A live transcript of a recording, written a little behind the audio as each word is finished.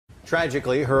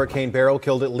Tragically, Hurricane Beryl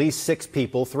killed at least 6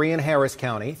 people, 3 in Harris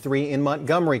County, 3 in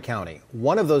Montgomery County.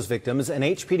 One of those victims, an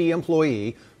HPD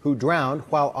employee who drowned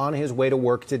while on his way to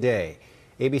work today.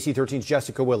 ABC 13's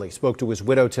Jessica Willey spoke to his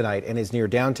widow tonight and is near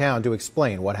downtown to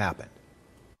explain what happened.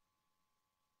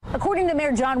 According to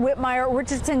Mayor John Whitmire,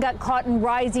 Richardson got caught in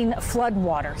rising flood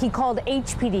water. He called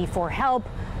HPD for help.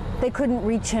 They couldn't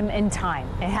reach him in time.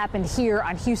 It happened here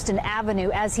on Houston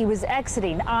Avenue as he was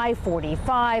exiting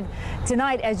I-45.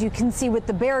 Tonight, as you can see with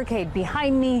the barricade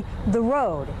behind me, the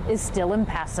road is still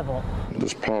impassable.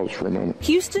 Just pause for a moment.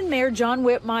 Houston Mayor John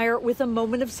Whitmire with a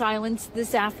moment of silence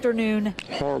this afternoon.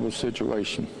 Horrible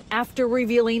situation. After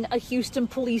revealing a Houston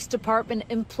Police Department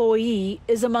employee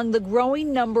is among the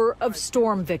growing number of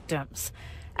storm victims.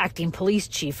 Acting Police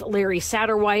Chief Larry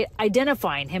Satterwhite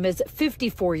identifying him as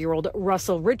 54-year-old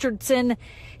Russell Richardson.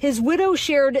 His widow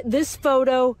shared this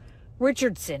photo.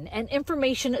 Richardson, an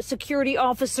information security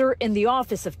officer in the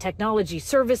Office of Technology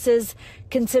Services,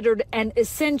 considered an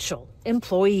essential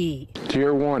employee.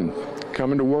 Tier 1,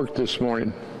 coming to work this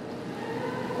morning.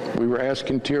 We were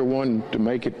asking Tier 1 to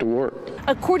make it to work.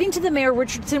 According to the mayor,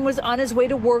 Richardson was on his way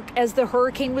to work as the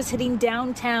hurricane was hitting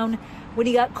downtown when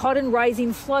he got caught in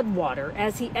rising floodwater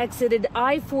as he exited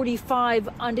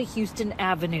I-45 onto Houston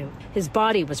Avenue. His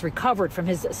body was recovered from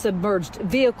his submerged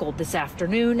vehicle this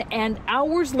afternoon, and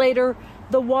hours later,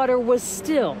 the water was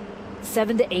still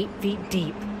 7 to 8 feet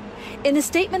deep. In a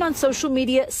statement on social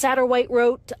media, Satterwhite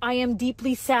wrote, "I am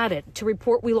deeply saddened to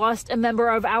report we lost a member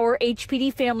of our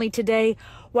HPD family today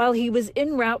while he was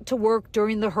en route to work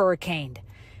during the hurricane.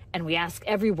 And we ask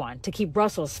everyone to keep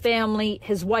Russell's family,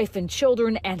 his wife and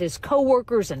children, and his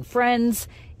co-workers and friends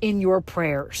in your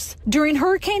prayers." During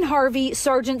Hurricane Harvey,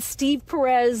 Sergeant Steve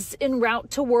Perez, en route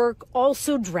to work,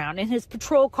 also drowned in his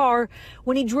patrol car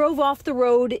when he drove off the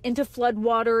road into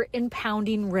floodwater in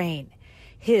pounding rain.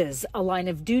 His a line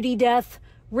of duty death.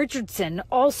 Richardson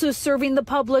also serving the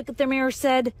public, the mayor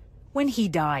said, when he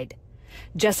died.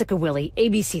 Jessica Willey,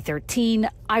 ABC 13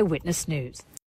 Eyewitness News.